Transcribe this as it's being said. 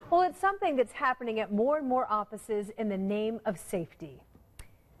Well, it's something that's happening at more and more offices in the name of safety.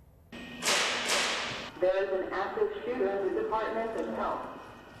 There is an active shooter in the Department of Health.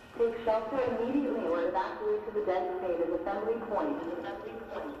 Take shelter immediately or evacuate to the designated assembly point.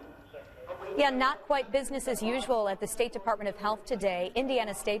 Yeah, not quite business as usual at the State Department of Health today.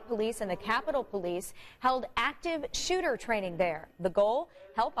 Indiana State Police and the Capitol Police held active shooter training there. The goal?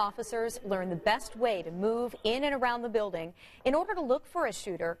 Help officers learn the best way to move in and around the building in order to look for a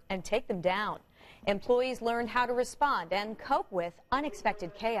shooter and take them down. Employees learned how to respond and cope with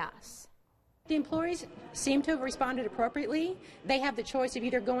unexpected chaos. The employees seem to have responded appropriately. They have the choice of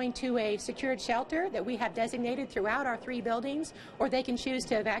either going to a secured shelter that we have designated throughout our 3 buildings, or they can choose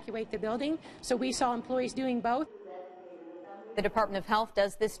to evacuate the building. So we saw employees doing both. The Department of Health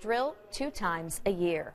does this drill 2 times a year.